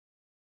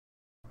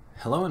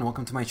Hello and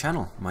welcome to my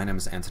channel. My name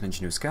is Antonin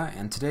Januska,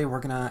 and today we're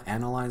going to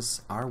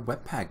analyze our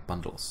Webpack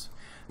bundles.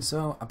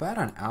 So about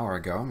an hour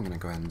ago, I'm going to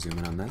go ahead and zoom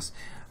in on this,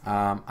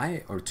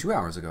 or 2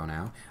 hours ago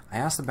now, I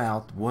asked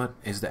about what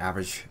is the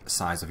average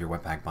size of your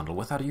Webpack bundle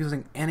without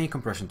using any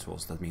compression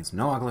tools. That means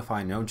no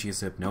Uglify, no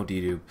Gzip, no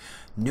dedupe,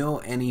 no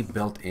any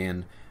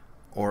built-in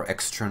or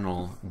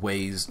external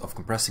ways of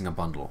compressing a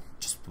bundle.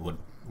 Just what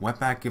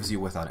Webpack gives you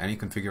without any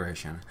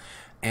configuration.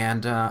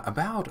 And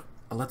about,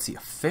 let's see, a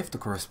fifth of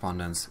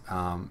correspondents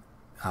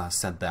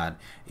said that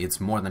it's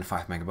more than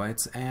 5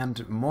 megabytes,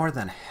 and more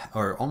than,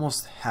 or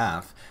almost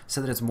half,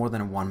 said that it's more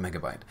than 1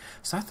 megabyte.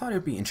 So I thought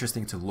it'd be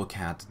interesting to look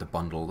at the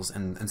bundles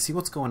and see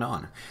what's going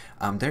on.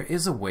 There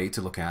is a way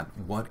to look at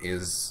what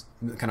is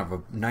kind of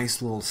a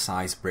nice little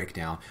size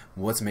breakdown,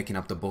 what's making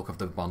up the bulk of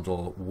the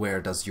bundle, where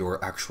does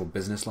your actual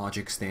business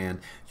logic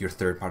stand, your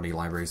third-party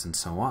libraries, and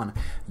so on,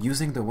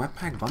 using the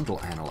Webpack Bundle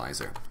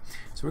Analyzer.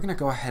 So we're going to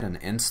go ahead and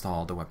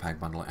install the Webpack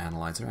Bundle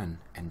Analyzer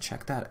and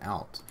check that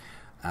out.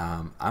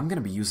 I'm going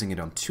to be using it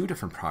on two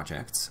different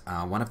projects.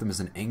 One of them is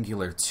an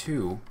Angular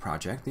 2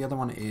 project. The other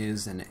one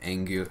is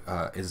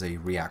a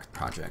React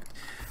project.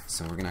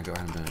 So we're going to go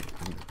ahead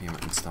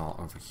and install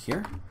over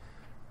here.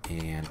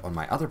 And on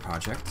my other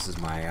project, this is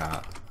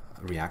my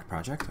React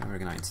project, and we're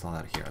going to install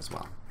that here as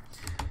well.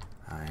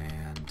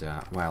 And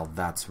while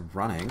that's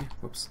running,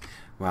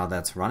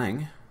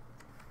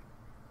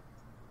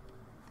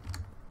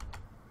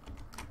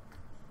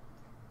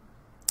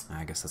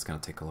 I guess that's going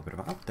to take a little bit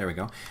of a... Oh, there we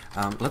go.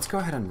 Let's go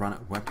ahead and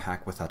run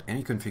Webpack without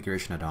any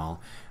configuration at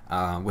all,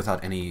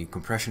 without any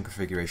compression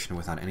configuration,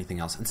 without anything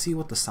else, and see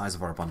what the size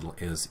of our bundle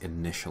is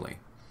initially.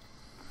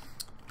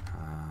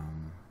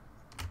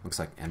 Looks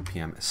like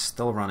NPM is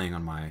still running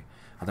on my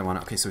other one.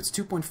 Okay, so it's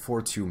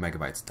 2.42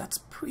 megabytes. That's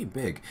pretty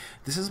big.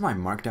 This is my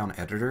Markdown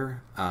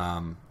editor.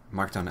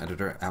 Markdown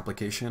editor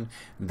application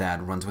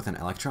that runs with an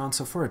Electron.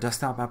 So for a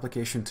desktop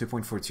application,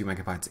 2.42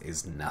 megabytes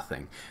is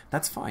nothing.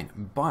 That's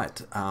fine,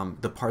 but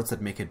the parts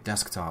that make it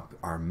desktop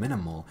are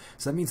minimal.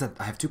 So that means that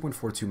I have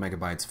 2.42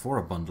 megabytes for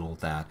a bundle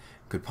that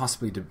could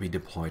possibly be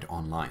deployed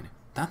online.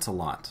 That's a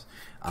lot.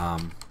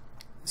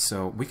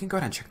 So we can go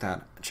ahead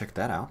and check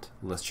that out.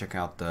 Let's check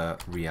out the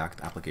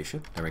React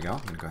application. There we go. I'm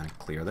going to go ahead and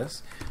clear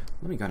this.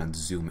 Let me go ahead and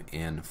zoom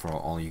in for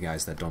all you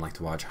guys that don't like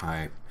to watch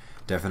high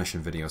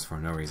definition videos for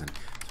no reason.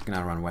 So we're going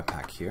to run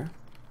Webpack here.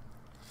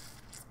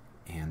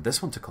 And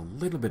this one took a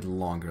little bit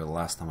longer the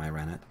last time I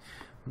ran it.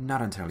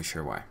 Not entirely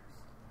sure why.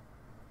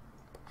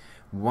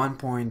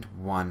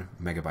 1.1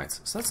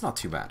 megabytes. So that's not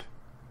too bad.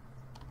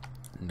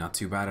 Not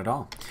too bad at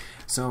all.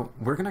 So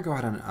we're going to go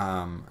ahead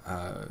and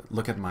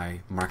look at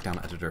my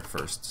Markdown editor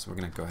first. So we're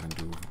going to go ahead and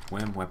do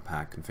vim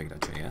webpack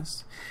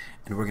config.js,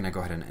 and we're going to go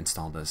ahead and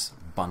install this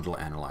Bundle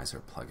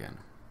Analyzer plugin.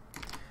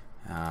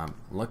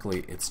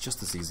 Luckily, it's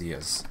just as easy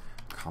as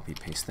copy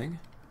pasting.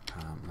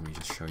 Let me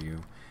just show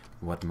you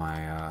what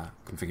my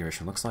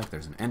configuration looks like.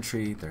 There's an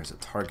entry, there's a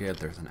target,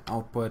 there's an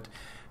output,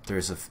 there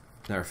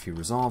are a few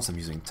resolves. I'm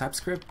using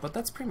TypeScript, but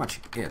that's pretty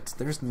much it.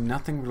 There's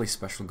nothing really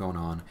special going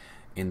on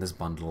in this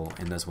bundle,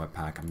 in this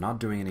Webpack. I'm not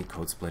doing any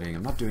code splitting,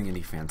 I'm not doing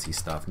any fancy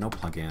stuff, no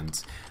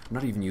plugins. I'm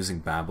not even using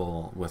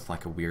Babel with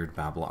like a weird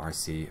Babel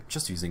RC. I'm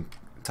just using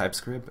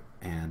TypeScript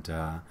and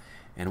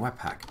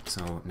Webpack.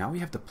 So now we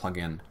have the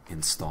plugin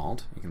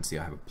installed. You can see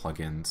I have a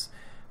plugins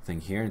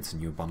thing here. It's a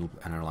new Bundle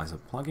Analyzer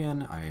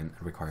plugin. I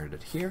required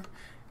it here.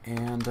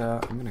 And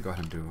I'm going to go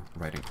ahead and do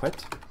write and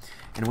quit.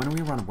 And when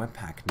we run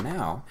Webpack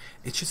now,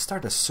 it should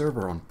start a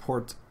server on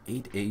port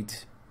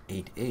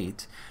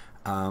 8888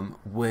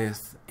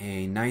 with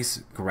a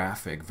nice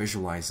graphic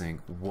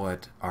visualizing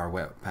what our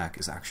Webpack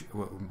is actually,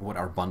 what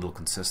our bundle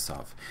consists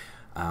of.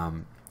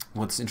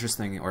 What's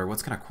interesting, or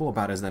what's kind of cool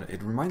about it, is that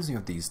it reminds me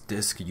of these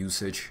disk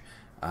usage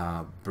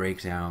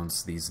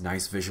breakdowns, these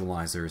nice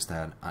visualizers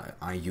that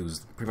I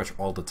use pretty much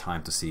all the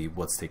time to see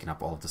what's taking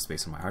up all of the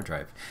space on my hard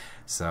drive.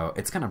 So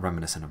it's kind of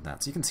reminiscent of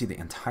that. So you can see the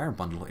entire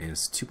bundle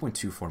is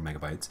 2.24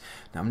 megabytes.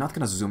 Now I'm not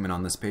going to zoom in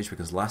on this page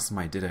because last time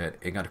I did it,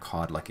 it got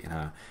caught like in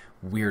a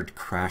weird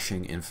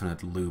crashing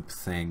infinite loop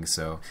thing.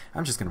 So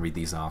I'm just going to read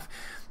these off.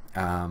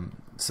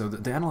 So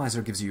the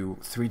analyzer gives you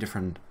three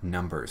different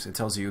numbers. It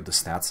tells you the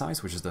stat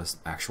size, which is the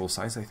actual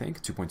size, I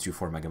think,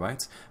 2.24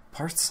 megabytes.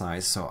 Parse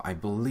size, so I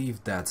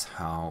believe that's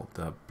how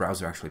the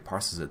browser actually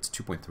parses it, it's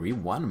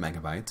 2.31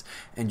 megabytes.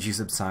 And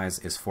Gzip size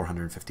is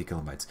 450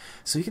 kilobytes.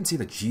 So you can see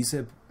that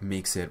Gzip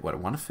makes it,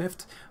 what,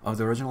 1/5 of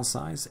the original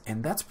size?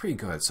 And that's pretty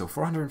good. So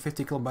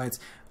 450 kilobytes,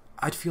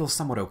 I'd feel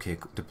somewhat okay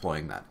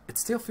deploying that. It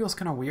still feels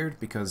kind of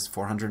weird because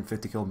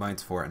 450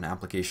 kilobytes for an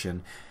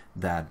application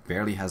that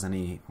barely has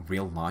any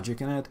real logic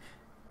in it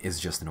is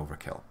just an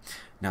overkill.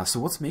 Now, so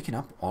what's making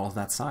up all of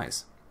that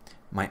size?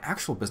 My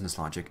actual business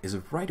logic is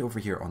right over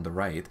here on the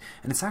right,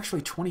 and it's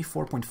actually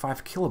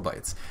 24.5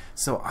 kilobytes.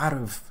 So out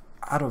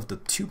of the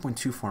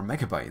 2.24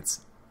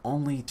 megabytes,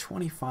 only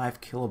 25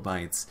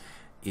 kilobytes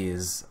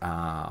is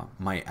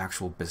my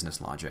actual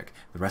business logic.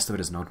 The rest of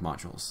it is node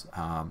modules.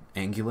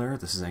 Angular,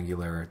 this is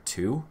Angular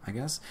 2, I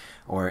guess,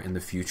 or in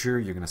the future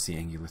you're going to see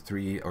Angular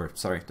 3, or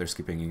sorry, they're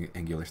skipping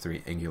Angular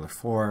 3, Angular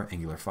 4,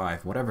 Angular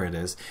 5, whatever it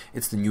is.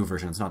 It's the new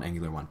version, it's not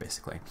Angular 1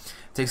 basically.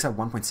 It takes up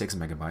 1.6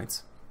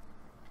 megabytes,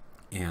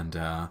 and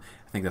I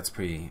think that's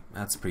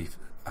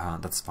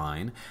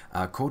fine.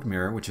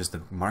 CodeMirror, which is the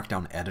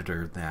markdown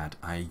editor that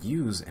I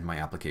use in my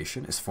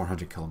application, is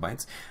 400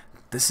 kilobytes.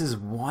 This is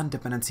one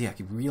dependency I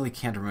really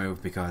can't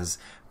remove because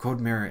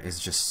CodeMirror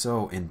is just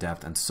so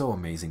in-depth and so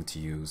amazing to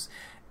use,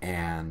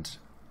 and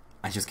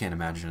I just can't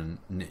imagine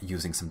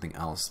using something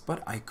else.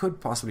 But I could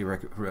possibly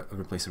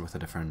replace it with a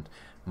different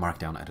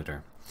markdown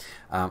editor.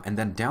 And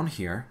then down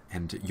here,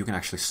 and you can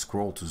actually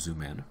scroll to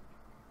zoom in.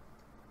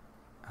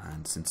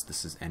 And since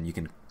this is, and you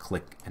can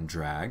click and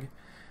drag,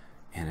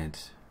 and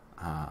it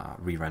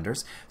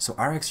re-renders. So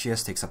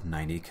RxJS takes up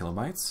 90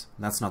 kilobytes.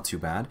 That's not too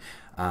bad.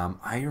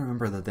 I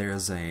remember that there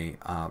is a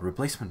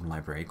replacement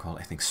library called,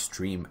 I think,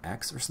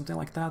 StreamX or something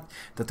like that,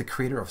 that the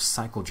creator of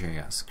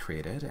Cycle.js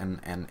created,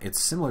 and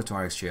it's similar to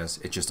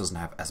RxJS, it just doesn't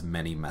have as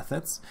many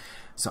methods.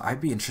 So I'd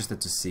be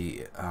interested to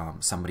see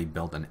somebody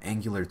build an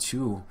Angular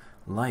 2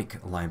 like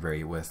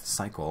library with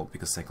Cycle,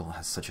 because Cycle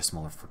has such a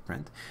smaller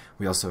footprint.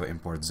 We also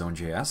import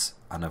Zone.js,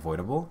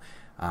 unavoidable.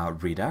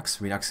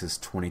 Redux is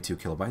 22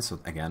 kilobytes, so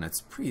again,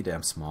 it's pretty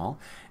damn small.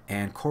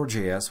 And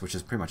Core.js, which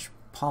is pretty much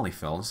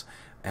polyfills,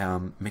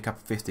 make up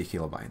 50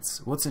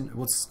 kilobytes.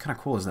 What's kind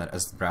of cool is that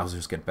as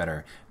browsers get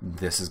better,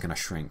 this is going to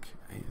shrink.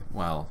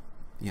 Well,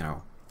 you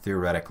know,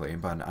 theoretically,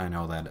 but I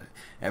know that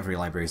every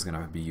library is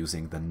going to be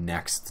using the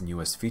next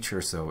newest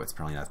feature, so it's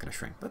probably not going to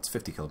shrink. That's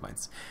 50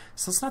 kilobytes,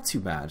 so it's not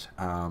too bad.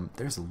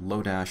 There's a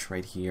Lodash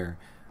right here.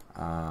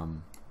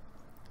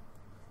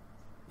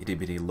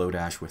 itty-bitty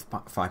Lodash with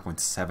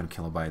 5.7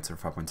 kilobytes or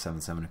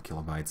 5.77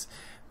 kilobytes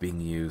being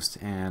used,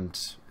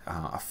 and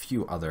a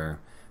few other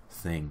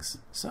things.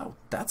 So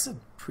that's a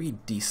pretty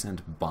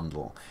decent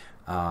bundle.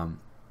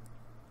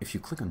 If you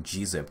click on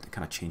Gzip, it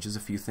kind of changes a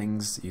few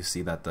things. You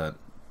see that the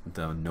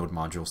node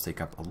modules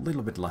take up a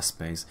little bit less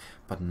space,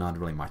 but not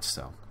really much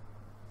so.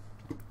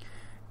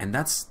 And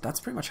that's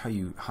pretty much how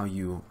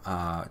you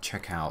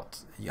check out,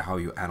 how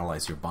you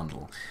analyze your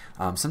bundle.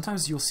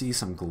 Sometimes you'll see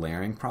some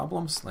glaring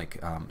problems,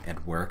 like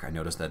at work I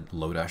noticed that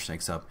Lodash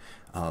takes up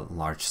a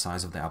large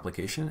size of the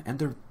application, and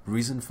the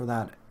reason for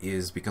that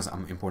is because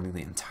I'm importing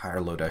the entire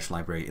Lodash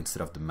library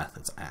instead of the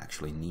methods I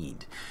actually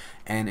need.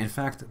 And in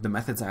fact, the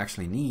methods I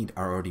actually need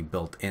are already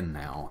built in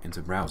now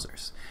into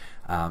browsers.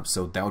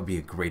 So that would be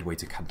a great way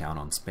to cut down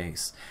on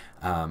space.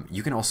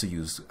 You can also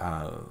use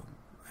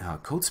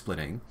code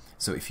splitting.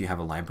 So if you have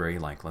a library,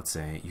 like let's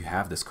say you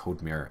have this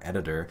CodeMirror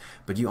editor,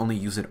 but you only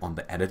use it on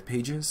the edit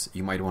pages,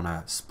 you might want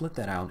to split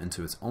that out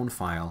into its own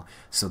file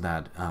so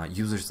that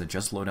users that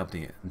just load up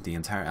the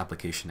entire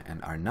application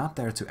and are not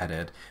there to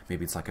edit,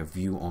 maybe it's like a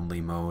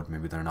view-only mode,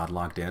 maybe they're not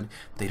logged in,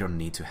 they don't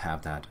need to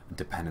have that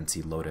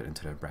dependency loaded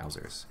into their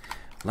browsers.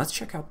 Let's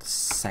check out the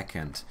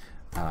second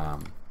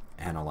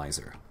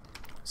analyzer.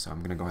 So I'm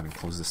going to go ahead and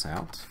close this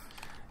out.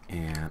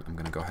 And I'm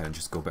going to go ahead and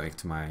just go back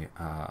to my,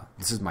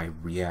 this is my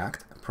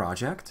React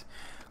project.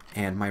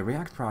 And my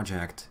React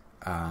project,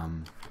 did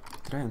I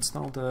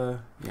install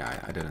the,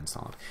 yeah, I did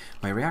install it.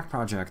 My React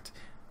project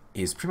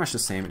is pretty much the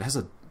same. It has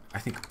a, I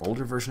think,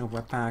 older version of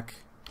Webpack,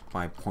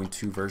 by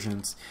 0.2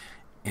 versions.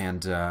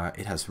 And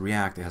it has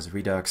React, it has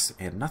Redux,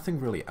 and nothing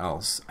really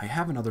else. I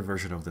have another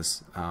version of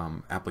this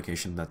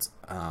application that's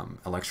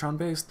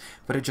Electron-based,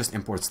 but it just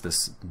imports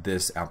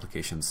this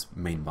application's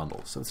main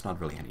bundle, so it's not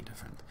really any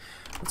different.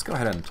 Let's go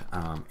ahead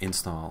and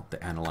install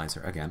the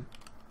analyzer again.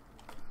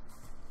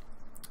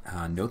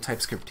 No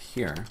TypeScript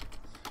here,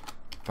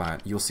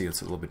 but you'll see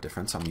it's a little bit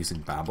different. So I'm using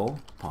Babel,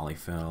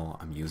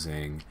 Polyfill, I'm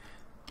using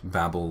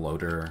Babel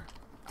Loader,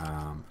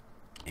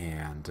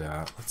 and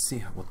let's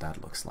see what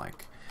that looks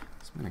like.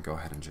 So I'm going to go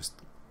ahead and just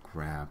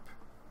grab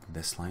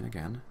this line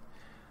again.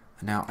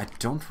 Now, I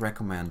don't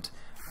recommend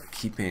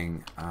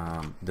keeping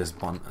this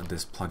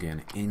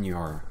plugin in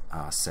your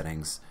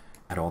settings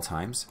at all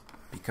times,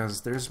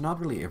 because there's not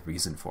really a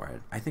reason for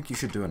it. I think you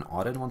should do an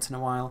audit once in a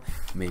while,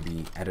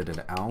 maybe edit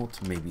it out,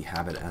 maybe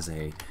have it as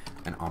an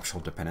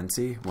optional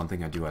dependency. One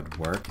thing I do at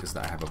work is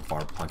that I have a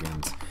var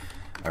plugins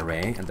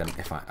array, and then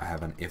if I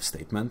have an if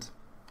statement,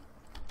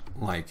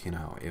 like, you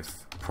know,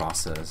 if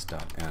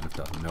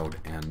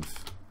process.env.node.env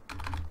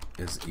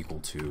is equal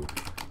to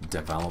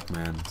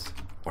development,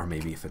 or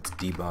maybe if it's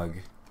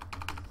debug,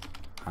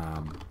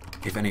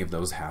 if any of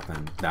those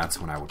happen, that's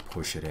when I would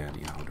push it in,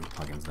 you know, do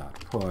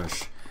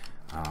plugins.push,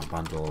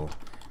 bundle,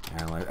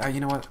 and you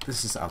know what,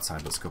 this is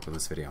outside the scope of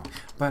this video,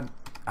 but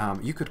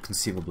you could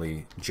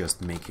conceivably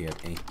just make it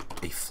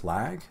a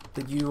flag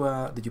that you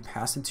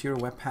pass into your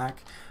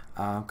Webpack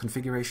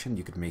configuration.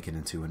 You could make it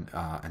into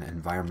an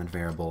environment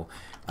variable,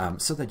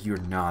 so that you're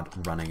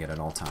not running it at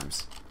all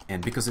times.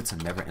 And because it's a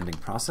never-ending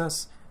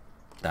process,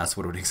 that's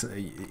what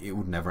it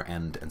would never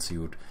end, and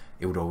so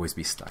it would always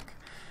be stuck.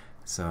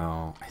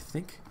 So I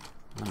think,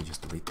 let me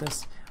just delete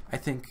this. I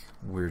think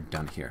we're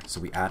done here.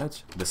 So we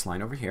added this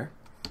line over here,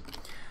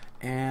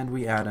 and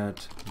we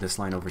added this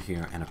line over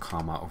here and a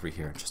comma over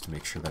here just to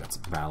make sure that it's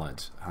a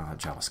valid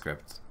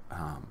JavaScript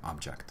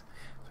object.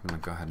 So I'm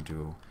going to go ahead and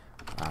do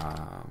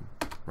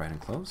write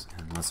and close,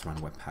 and let's run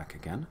Webpack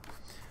again.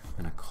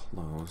 I'm going to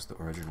close the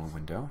original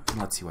window, and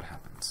let's see what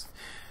happens.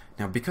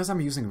 Now, because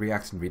I'm using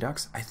React and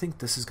Redux, I think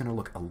this is going to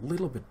look a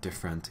little bit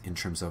different in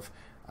terms of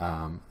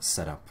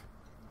setup.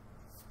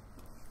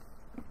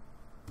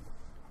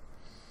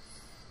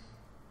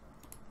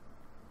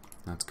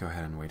 Let's go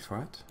ahead and wait for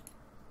it.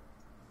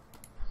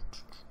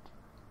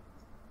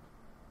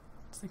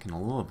 It's taking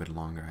a little bit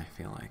longer, I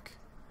feel like.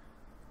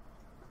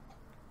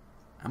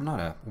 I'm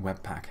not a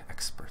Webpack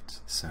expert,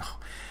 so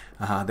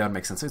that would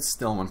make sense. It's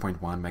still 1.1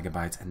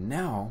 megabytes, and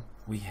now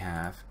we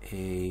have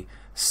a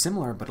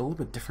similar but a little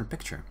bit different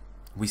picture.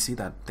 We see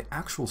that the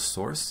actual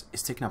source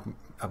is taking up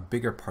a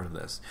bigger part of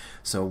this.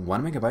 So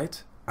 1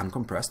 megabyte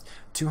uncompressed,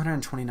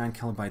 229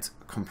 kilobytes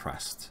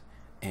compressed,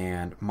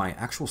 and my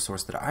actual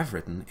source that I've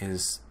written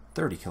is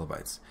 30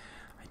 kilobytes.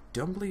 I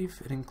don't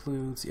believe it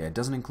includes, yeah, it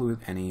doesn't include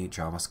any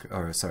JavaScript,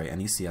 or sorry,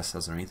 any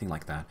CSS or anything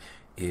like that.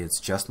 It's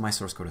just my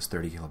source code is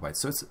 30 kilobytes.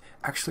 So it's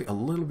actually a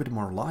little bit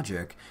more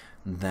logic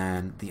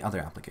than the other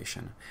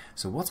application.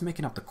 So what's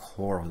making up the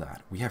core of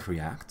that? We have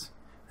React,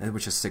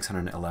 which is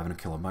 611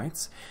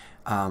 kilobytes.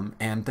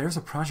 And there's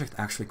a project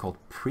actually called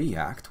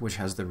Preact, which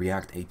has the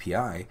React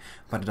API,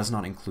 but it does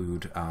not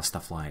include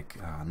stuff like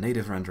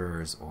native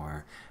renderers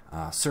or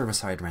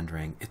server-side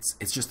rendering.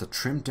 It's just a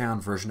trimmed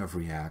down version of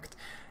React,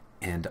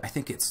 and I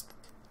think it's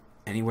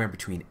anywhere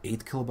between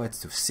 8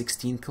 kilobytes to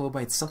 16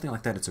 kilobytes, something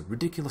like that. It's a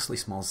ridiculously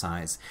small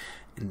size,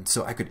 and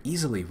so I could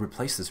easily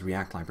replace this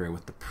React library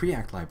with the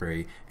Preact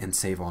library and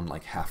save on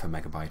like half a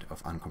megabyte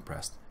of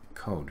uncompressed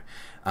code.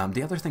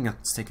 The other thing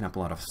that's taking up a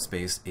lot of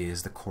space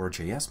is the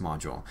core.js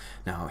module.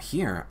 Now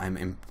here I'm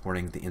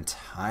importing the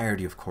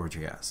entirety of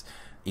core.js,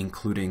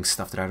 including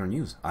stuff that I don't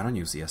use. I don't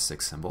use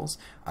ES6 symbols.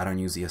 I don't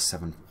use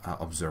ES7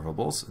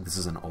 observables. This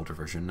is an older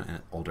version,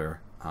 an older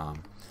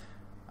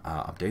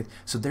update.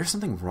 So there's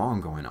something wrong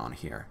going on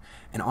here.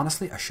 And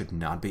honestly, I should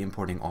not be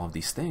importing all of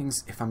these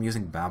things if I'm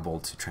using Babel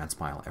to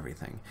transpile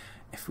everything.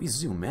 If we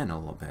zoom in a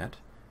little bit,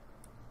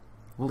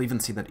 we'll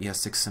even see that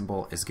ES6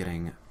 symbol is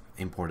getting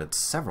imported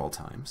several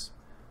times.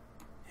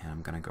 And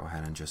I'm going to go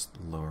ahead and just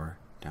lower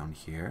down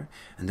here.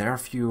 And there are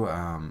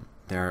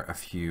a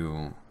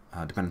few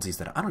dependencies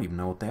that I don't even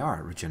know what they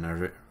are.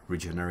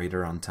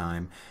 Regenerator on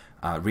time.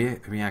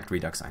 React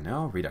Redux, I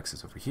know. Redux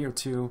is over here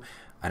too.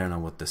 I don't know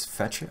what this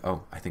fetch is.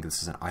 Oh, I think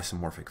this is an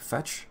isomorphic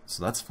fetch,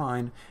 so that's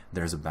fine.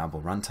 There's a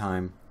Babel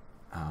runtime.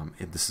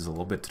 This is a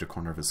little bit to the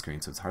corner of the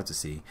screen, so it's hard to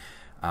see.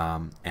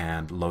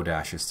 And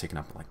Lodash is taking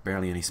up like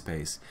barely any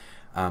space.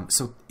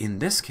 So in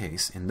this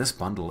case, in this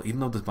bundle, even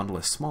though this bundle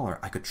is smaller,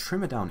 I could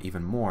trim it down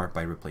even more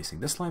by replacing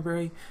this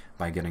library,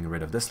 by getting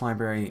rid of this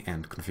library,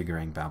 and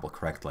configuring Babel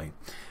correctly.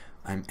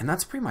 And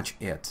that's pretty much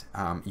it.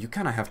 You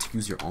kind of have to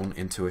use your own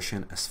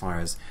intuition as far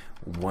as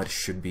what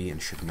should be and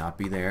should not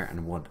be there,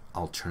 and what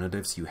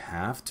alternatives you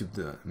have to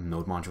the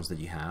node modules that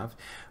you have.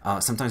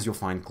 Sometimes you'll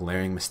find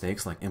glaring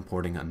mistakes, like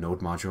importing a node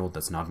module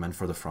that's not meant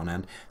for the front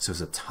end, so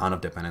there's a ton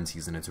of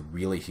dependencies and it's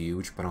really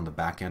huge, but on the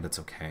back end it's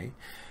okay.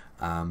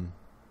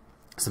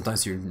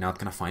 Sometimes you're not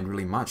going to find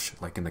really much,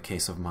 like in the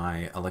case of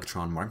my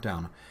Electron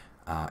Markdown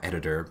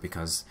editor,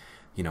 because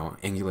you know,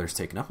 Angular is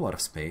taking up a lot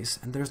of space,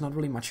 and there's not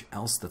really much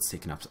else that's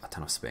taking up a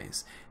ton of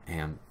space.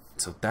 And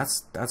so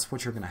that's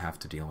what you're going to have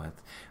to deal with.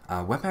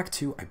 Webpack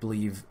 2, I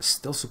believe,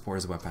 still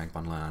supports Webpack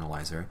Bundle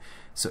Analyzer.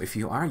 So if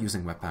you are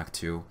using Webpack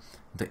 2,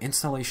 the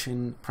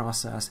installation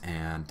process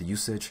and the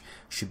usage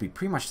should be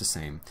pretty much the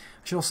same.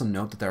 I should also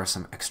note that there are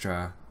some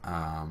extra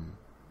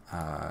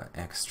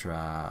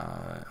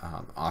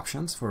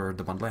options for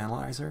the Bundle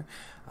Analyzer.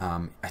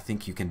 I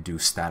think you can do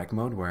static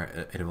mode,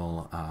 where it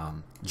will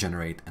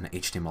generate an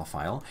HTML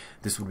file.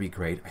 This would be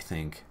great, I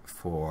think,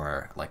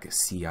 for like a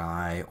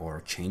CI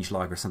or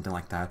changelog or something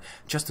like that,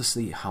 just to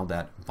see how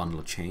that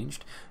bundle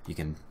changed. You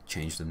can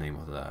change the name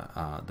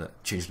of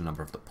change the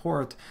number of the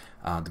port,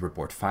 the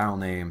report file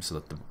name, so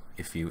that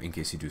in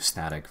case you do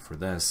static for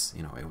this,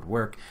 you know, it would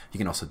work. You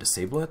can also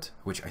disable it,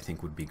 which I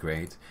think would be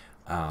great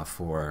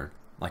for,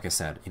 like I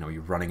said, you know,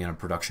 you're running in a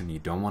production, you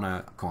don't want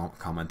to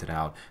comment it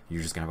out,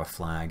 you're just going to have a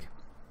flag.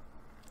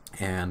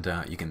 And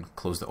you can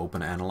close the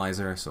Open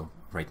Analyzer, so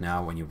right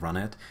now when you run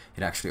it,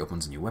 it actually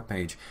opens a new web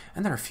page,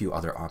 and there are a few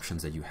other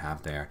options that you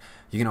have there.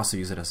 You can also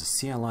use it as a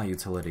CLI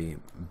utility,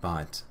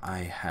 but I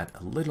had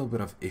a little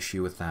bit of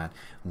issue with that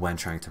when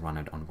trying to run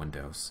it on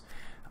Windows.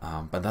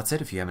 But that's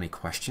it. If you have any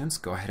questions,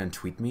 go ahead and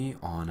tweet me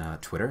on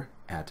Twitter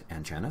at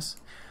 @Janis.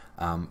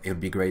 It would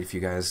be great if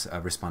you guys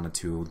responded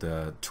to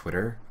the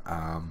Twitter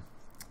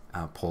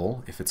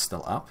poll, if it's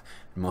still up.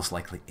 It most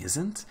likely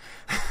isn't.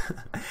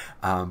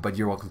 But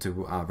you're welcome to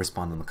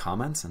respond in the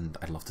comments, and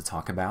I'd love to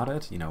talk about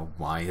it. You know,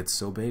 why it's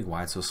so big,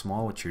 why it's so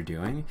small, what you're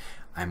doing.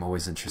 I'm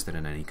always interested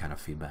in any kind of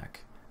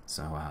feedback.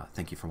 So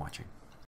thank you for watching.